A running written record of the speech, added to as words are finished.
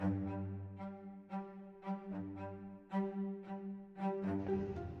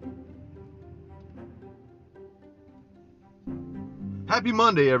Happy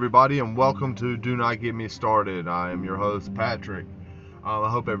Monday, everybody, and welcome to Do Not Get Me Started. I am your host, Patrick. I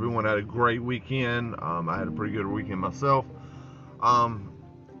hope everyone had a great weekend. I had a pretty good weekend myself. I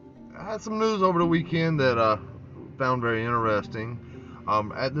had some news over the weekend that I found very interesting.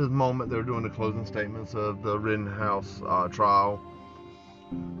 At this moment, they're doing the closing statements of the Rittenhouse trial.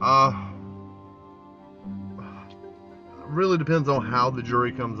 Really depends on how the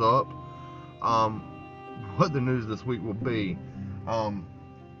jury comes up, what the news this week will be.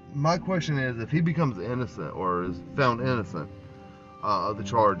 My question is, if he becomes innocent or is found innocent of the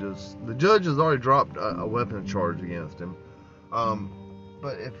charges, the judge has already dropped a weapons charge against him.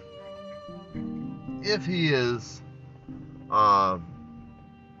 But if he is found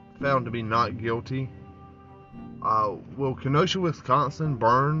to be not guilty, will Kenosha, Wisconsin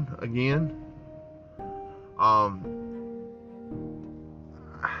burn again?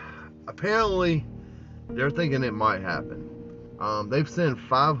 Apparently, they're thinking it might happen. They've sent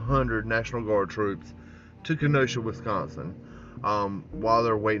 500 National Guard troops to Kenosha, Wisconsin, while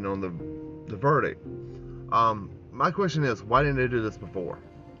they're waiting on the verdict. My question is, why didn't they do this before?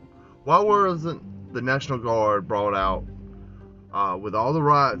 Why wasn't the National Guard brought out with all the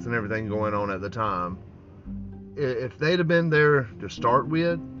riots and everything going on at the time? If they'd have been there to start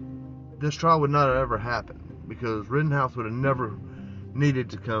with, this trial would not have ever happened, because Rittenhouse would have never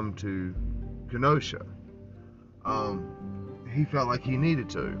needed to come to Kenosha. He felt like he needed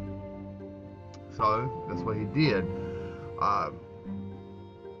to, so that's what he did. I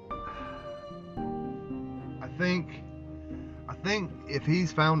think if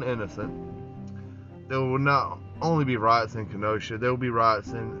he's found innocent, there will not only be riots in Kenosha, there will be riots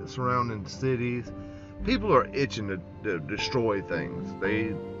in surrounding cities. People are itching to destroy things.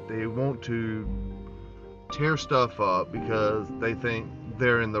 They want to tear stuff up because they think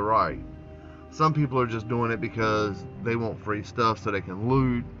they're in the right. Some people are just doing it because they want free stuff so they can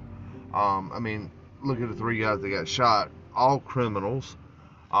loot. I mean, look at the 3 guys that got shot, all criminals.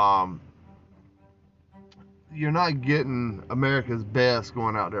 You're not getting America's best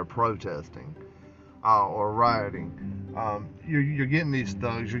going out there protesting or rioting. You're getting these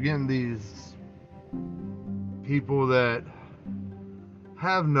thugs, you're getting these people that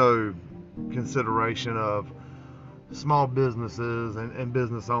have no consideration of small businesses and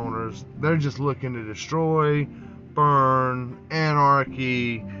business owners. They're just looking to destroy, burn,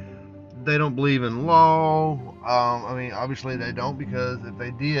 anarchy. They don't believe in law. I mean, obviously they don't, because if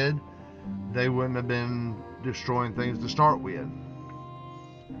they did, they wouldn't have been destroying things to start with.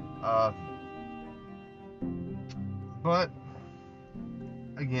 But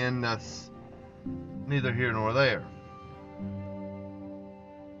again, that's neither here nor there.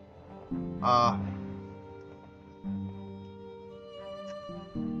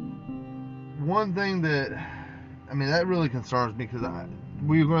 One thing that really concerns me, because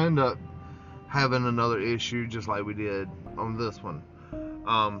we're going to end up having another issue just like we did on this one.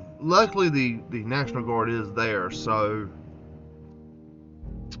 Luckily, the National Guard is there, so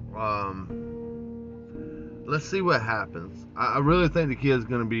let's see what happens. I really think the kid's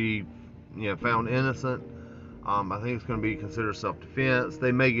going to be found innocent. I think it's going to be considered self-defense.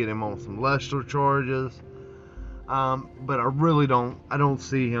 They may get him on some lesser charges. But I really don't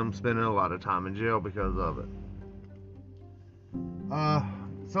see him spending a lot of time in jail because of it.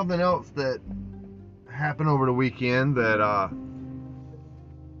 Something else that happened over the weekend that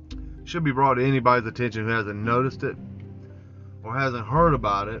should be brought to anybody's attention who hasn't noticed it or hasn't heard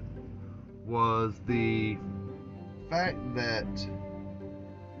about it was the fact that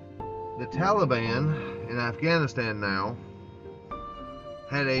the Taliban in Afghanistan now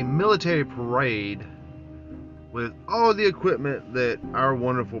had a military parade with all the equipment that our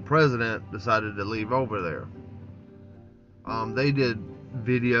wonderful president decided to leave over there. They did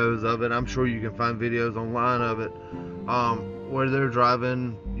videos of it. I'm sure you can find videos online of it, where they're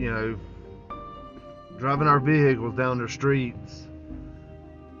driving our vehicles down their streets.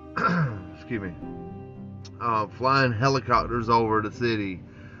 Excuse me. Flying helicopters over the city.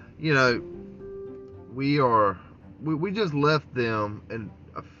 We just left them in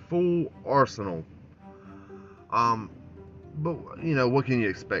a full arsenal. But what can you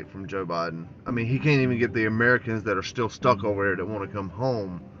expect from Joe Biden? I mean, he can't even get the Americans that are still stuck over there that want to come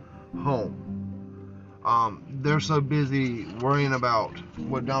home. They're so busy worrying about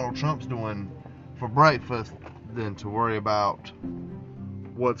what Donald Trump's doing for breakfast than to worry about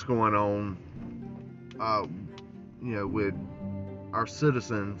what's going on, with our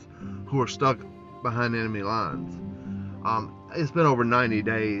citizens who are stuck behind enemy lines. It's been over 90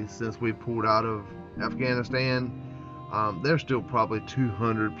 days since we pulled out of Afghanistan. There's still probably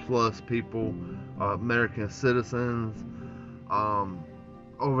 200 plus people, American citizens,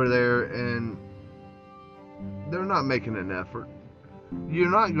 over there, and they're not making an effort. You're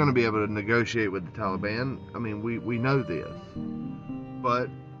not going to be able to negotiate with the Taliban. I mean, we know this. But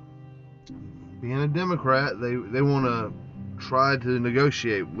being a Democrat, they want to try to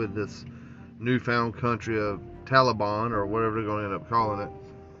negotiate with this newfound country of Taliban, or whatever they're going to end up calling it.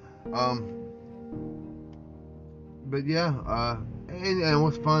 But yeah, and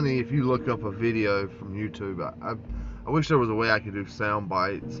what's funny, if you look up a video from YouTube, I wish there was a way I could do sound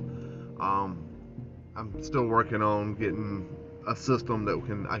bites. I'm still working on getting a system that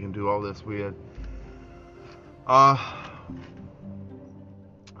I can do all this with.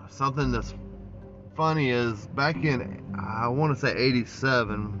 Something that's funny is back in, I want to say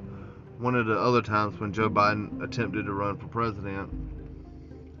 87, one of the other times when Joe Biden attempted to run for president,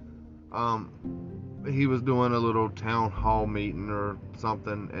 he was doing a little town hall meeting or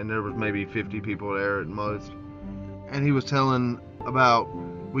something, and there was maybe 50 people there at most, and he was telling about,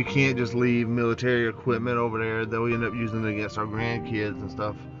 we can't just leave military equipment over there, they'll end up using it against our grandkids and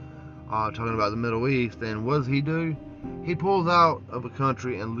stuff, talking about the Middle East. And what does he do? He pulls out of a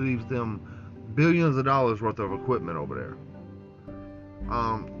country and leaves them billions of dollars worth of equipment over there.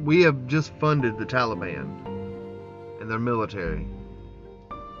 We have just funded the Taliban and their military.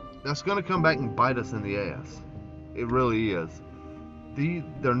 That's going to come back and bite us in the ass. It really is.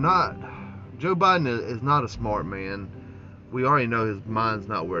 They're not. Joe Biden is not a smart man. We already know his mind's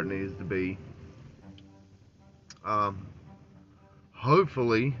not where it needs to be.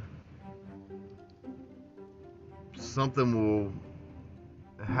 Hopefully, something will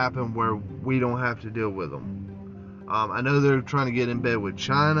happen where we don't have to deal with them. I know they're trying to get in bed with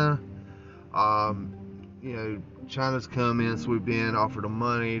China. China's come in, swooped in, offered them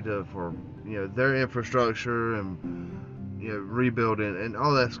money for their infrastructure and rebuilding, and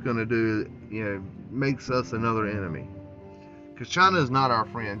all that's going to do makes us another enemy. Because China is not our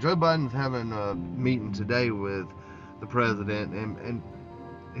friend. Joe Biden's having a meeting today with the president, and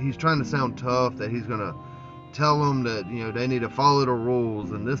he's trying to sound tough, that he's going to tell them that they need to follow the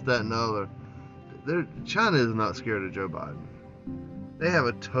rules and this, that, and the other. China is not scared of Joe Biden. They have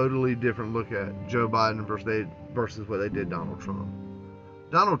a totally different look at Joe Biden versus what they did Donald Trump.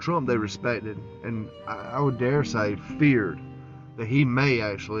 Donald Trump they respected, and I would dare say feared that he may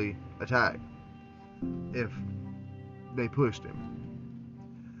actually attack if they pushed him.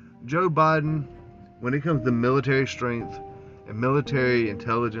 Joe Biden, when it comes to military strength and military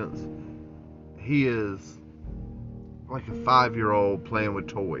intelligence, he is like a 5-year-old playing with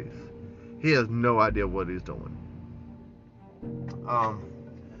toys. He has no idea what he's doing.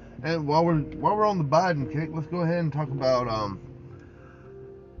 And while we're on the Biden kick, let's go ahead and talk about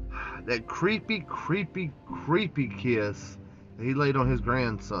that creepy kiss that he laid on his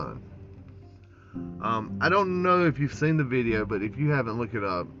grandson. I don't know if you've seen the video, but if you haven't, look it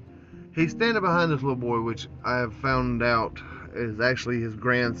up. He's standing behind this little boy, which I have found out is actually his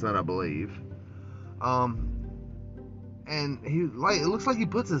grandson, I believe. And it looks like he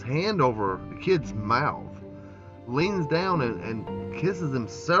puts his hand over the kid's mouth, leans down and kisses him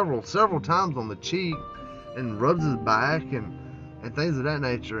several times on the cheek, and rubs his back and things of that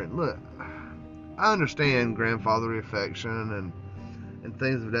nature. And look, I understand grandfatherly affection and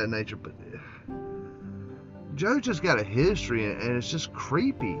things of that nature, but Joe just got a history, and it's just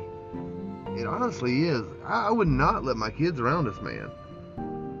creepy. It honestly is. I would not let my kids around this man.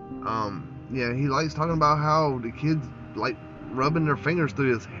 He likes talking about how the kids like rubbing their fingers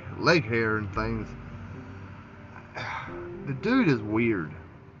through his leg hair and things. The dude is weird.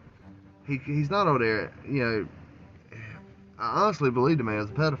 He's not over there, I honestly believe the man is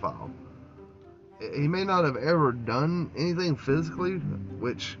a pedophile. He may not have ever done anything physically,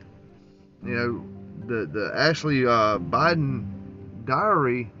 which, the Ashley Biden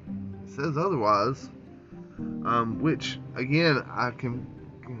diary says otherwise, which, again, I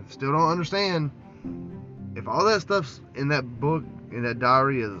still don't understand. If all that stuff's in that book, in that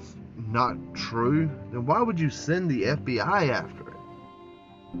diary, is not true, then why would you send the FBI after it?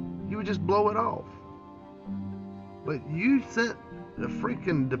 You would just blow it off. But you sent the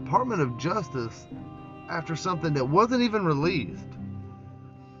freaking Department of Justice after something that wasn't even released.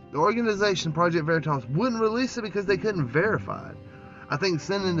 The organization Project Veritas wouldn't release it because they couldn't verify it. I think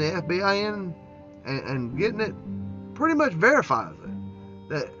sending the FBI in and getting it pretty much verifies it,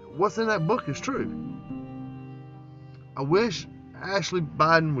 that what's in that book is true. I wish Ashley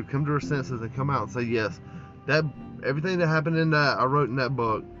Biden would come to her senses and come out and say, yes, that everything that happened in that I wrote in that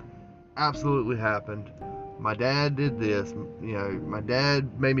book absolutely happened. My dad did this. My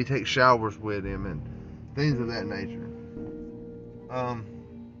dad made me take showers with him and things of that nature.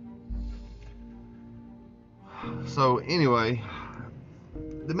 So anyway,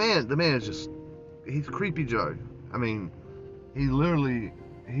 the man is just, he's creepy Joe. I mean, he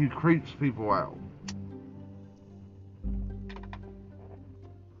creeps people out,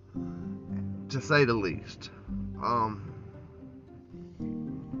 to say the least.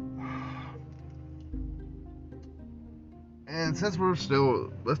 And since let's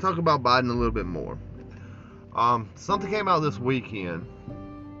talk about Biden a little bit more. Something came out this weekend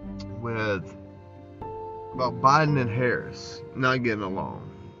about Biden and Harris not getting along.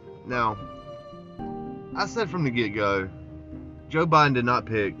 Now, I said from the get-go, Joe Biden did not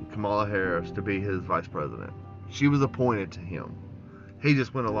pick Kamala Harris to be his vice president. She was appointed to him. He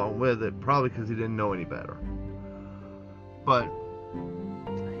just went along with it, probably because he didn't know any better. But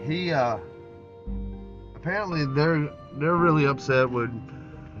he apparently they're really upset with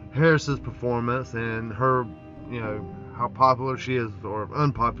Harris's performance and her, how popular she is or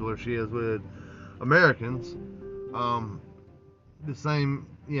unpopular she is with Americans. The same,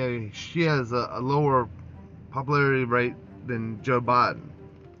 she has a lower popularity rate than Joe Biden.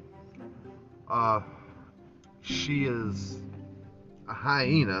 She is a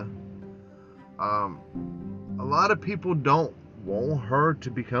hyena. A lot of people don't want her to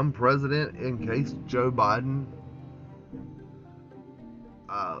become president in case Joe Biden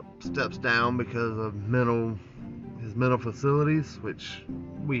steps down because of his mental facilities, which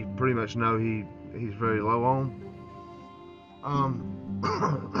we pretty much know he's very low on.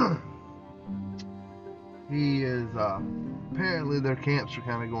 He is apparently their camps are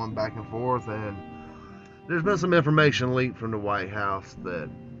kind of going back and forth, and there's been some information leaked from the White House that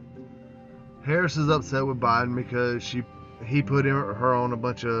Harris is upset with Biden because he put her on a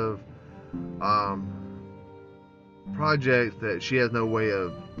bunch of projects that she has no way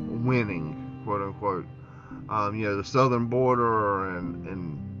of winning, quote unquote. The southern border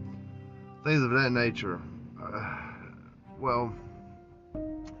and things of that nature. Well,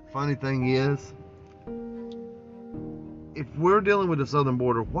 funny thing is, if we're dealing with the southern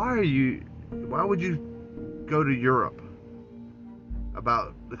border, why would you go to Europe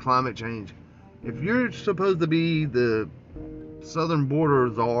about the climate change? If you're supposed to be the southern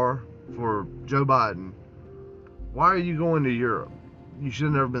border czar for Joe Biden, why are you going to Europe? You should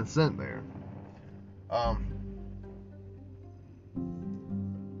have never been sent there.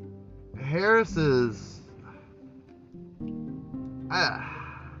 Harris is,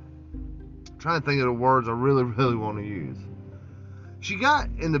 trying to think of the words I really, really want to use. She got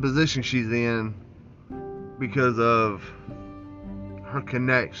in the position she's in because of her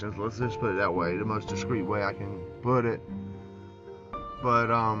connections. Let's just put it that way, the most discreet way I can put it. But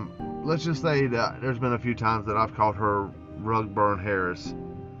let's just say that there's been a few times that I've called her rug burn Harris.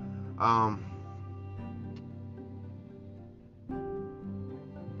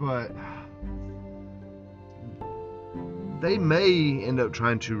 But they may end up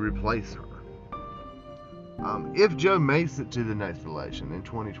trying to replace her. If Joe makes it to the next election in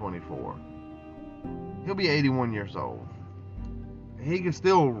 2024, he'll be 81 years old. He can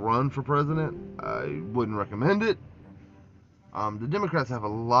still run for president. I wouldn't recommend it. The Democrats have a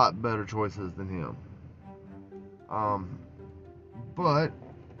lot better choices than him. But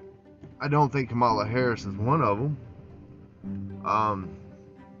I don't think Kamala Harris is one of them.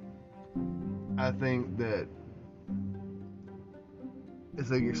 I think that it's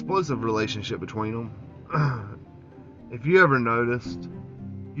an explosive relationship between them. If you ever noticed,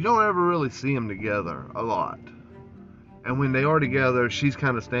 you don't ever really see them together a lot. And when they are together, she's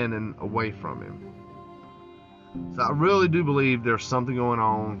kind of standing away from him. So I really do believe there's something going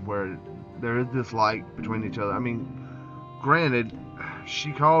on where there is dislike between each other. I mean, granted,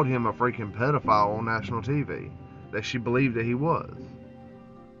 she called him a freaking pedophile on national TV, that she believed that he was,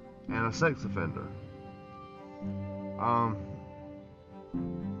 and a sex offender.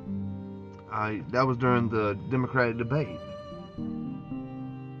 That was during the Democratic debate.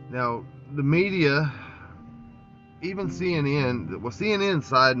 Now, the media, even CNN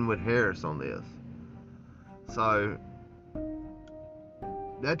siding with Harris on this. So,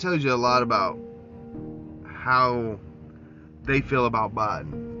 that tells you a lot about how they feel about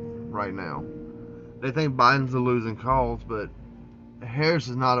Biden right now. They think Biden's a losing cause, but Harris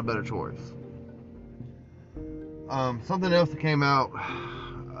is not a better choice. Something else that came out,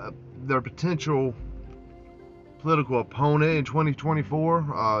 their potential political opponent in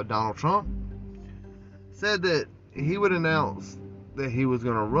 2024, Donald Trump, said that he would announce that he was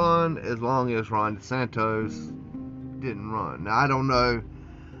going to run as long as Ron DeSantis didn't run. Now, I don't know.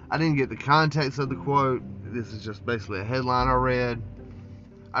 I didn't get the context of the quote. This is just basically a headline I read.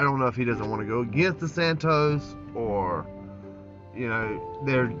 I don't know if he doesn't want to go against DeSantis or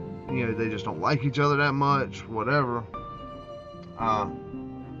they just don't like each other that much, whatever.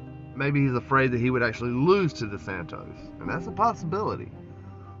 Maybe he's afraid that he would actually lose to DeSantis, and that's a possibility.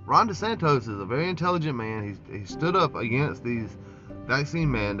 Ron DeSantis is a very intelligent man. He stood up against these vaccine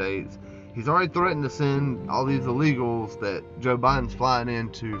mandates. He's already threatened to send all these illegals that Joe Biden's flying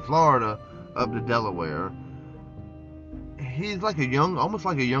into Florida up to Delaware. He's like almost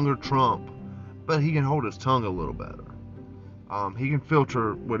like a younger Trump, but he can hold his tongue a little better. He can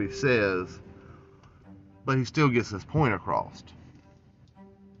filter what he says, but he still gets his point across.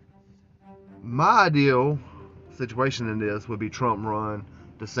 My ideal situation in this would be Trump run,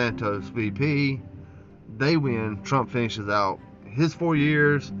 DeSantis VP. They win. Trump finishes out his 4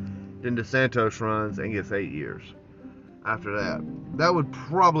 years. Then DeSantis runs and gets 8 years after that. That would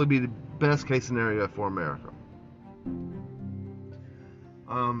probably be the best case scenario for America.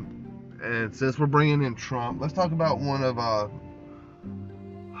 And since we're bringing in Trump, let's talk about one of I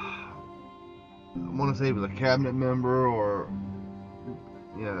want to say he was a cabinet member or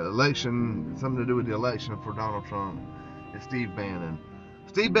election, something to do with the election for Donald Trump. It's Steve Bannon.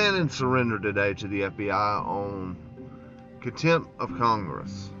 Steve Bannon surrendered today to the FBI on contempt of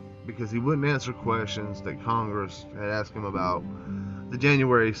Congress because he wouldn't answer questions that Congress had asked him about the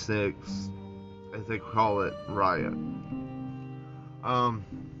January 6th, as they call it, riot. I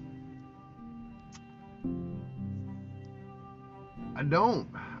don't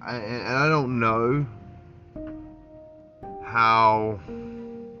know how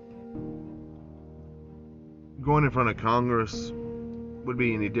going in front of Congress would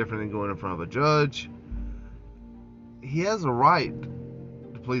be any different than going in front of a judge. He has a right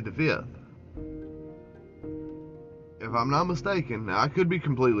to plead the fifth. If I'm not mistaken, now I could be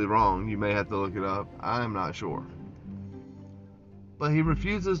completely wrong, you may have to look it up, I am not sure. But he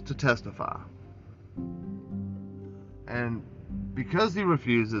refuses to testify. And because he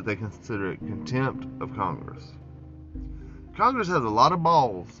refuses, they consider it contempt of Congress. Congress has a lot of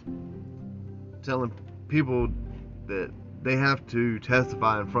balls telling people that they have to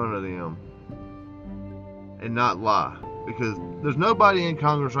testify in front of them and not lie. Because there's nobody in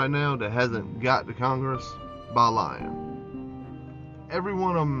Congress right now that hasn't got to Congress by lying. Every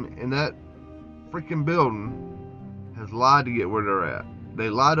one of them in that freaking building has lied to get where they're at. They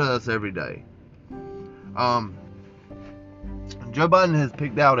lie to us every day. Joe Biden has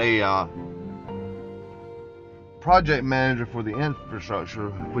picked out a project manager for the infrastructure,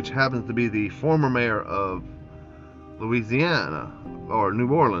 which happens to be the former mayor of Louisiana, or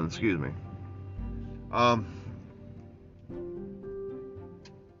New Orleans, excuse me.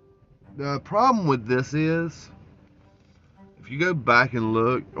 The problem with this is, if you go back and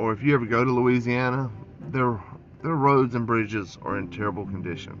look, or if you ever go to Louisiana, their roads and bridges are in terrible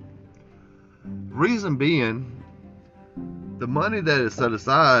condition. Reason being, the money that is set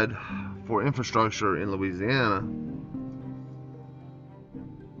aside for infrastructure in Louisiana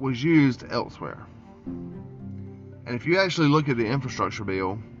was used elsewhere. And if you actually look at the infrastructure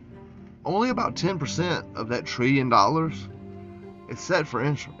bill, only about 10% of that $1 trillion is set for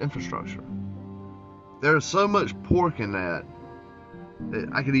infrastructure. There is so much pork in that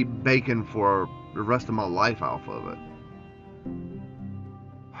I could eat bacon for the rest of my life off of it.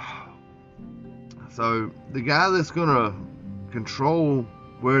 So the guy that's going to control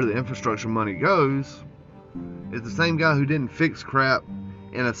where the infrastructure money goes is the same guy who didn't fix crap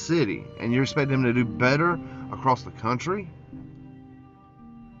in a city, and you expect him to do better across the country?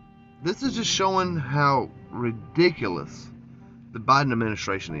 This is just showing how ridiculous the Biden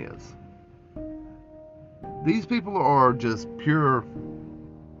administration is. These people are just pure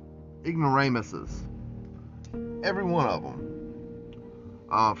ignoramuses. Every one of them.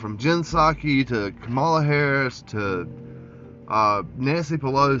 From Jen Psaki to Kamala Harris to Nancy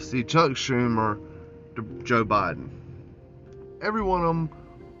Pelosi, Chuck Schumer to Joe Biden. Every one of them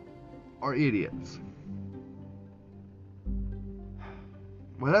are idiots.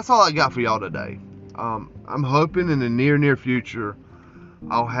 Well, that's all I got for y'all today. I'm hoping in the near future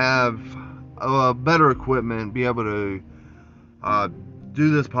I'll have better equipment, be able to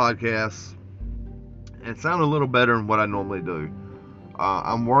do this podcast and sound a little better than what I normally do.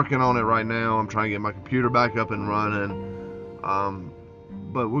 I'm working on it right now. I'm trying to get my computer back up and running.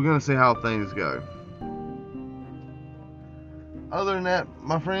 But we're going to see how things go. Other than that,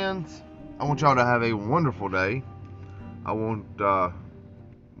 my friends, I want y'all to have a wonderful day. I want to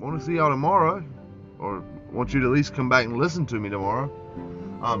see y'all tomorrow, or want you to at least come back and listen to me tomorrow.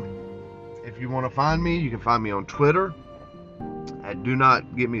 If you want to find me, you can find me on Twitter at Do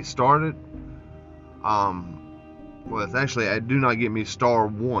Not Get Me Started. Well, it's actually at Do Not Get Me Star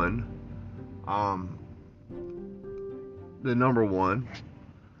 1. the number 1,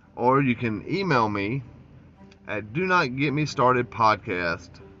 or you can email me at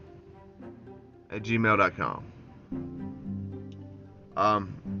donotgetmestartedpodcast@gmail.com.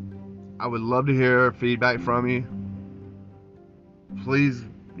 I would love to hear feedback from you. Please,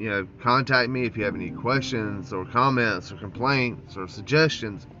 contact me if you have any questions or comments or complaints or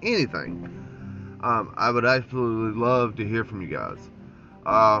suggestions, anything. I would absolutely love to hear from you guys.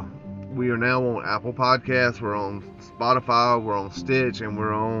 We are now on Apple Podcasts, we're on Spotify, we're on Stitch, and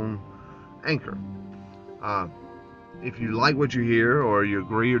we're on Anchor. If you like what you hear, or you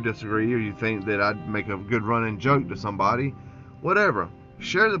agree or disagree, or you think that I'd make a good running joke to somebody, whatever,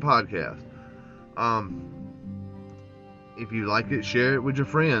 share the podcast. If you like it, share it with your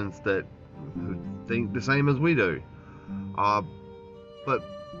friends who think the same as we do. But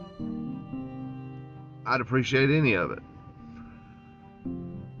I'd appreciate any of it.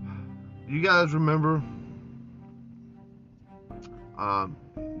 You guys remember,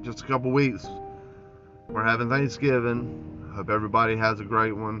 just a couple weeks, we're having Thanksgiving. Hope everybody has a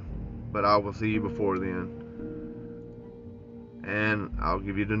great one, but I will see you before then. And I'll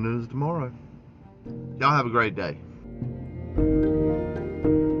give you the news tomorrow. Y'all have a great day.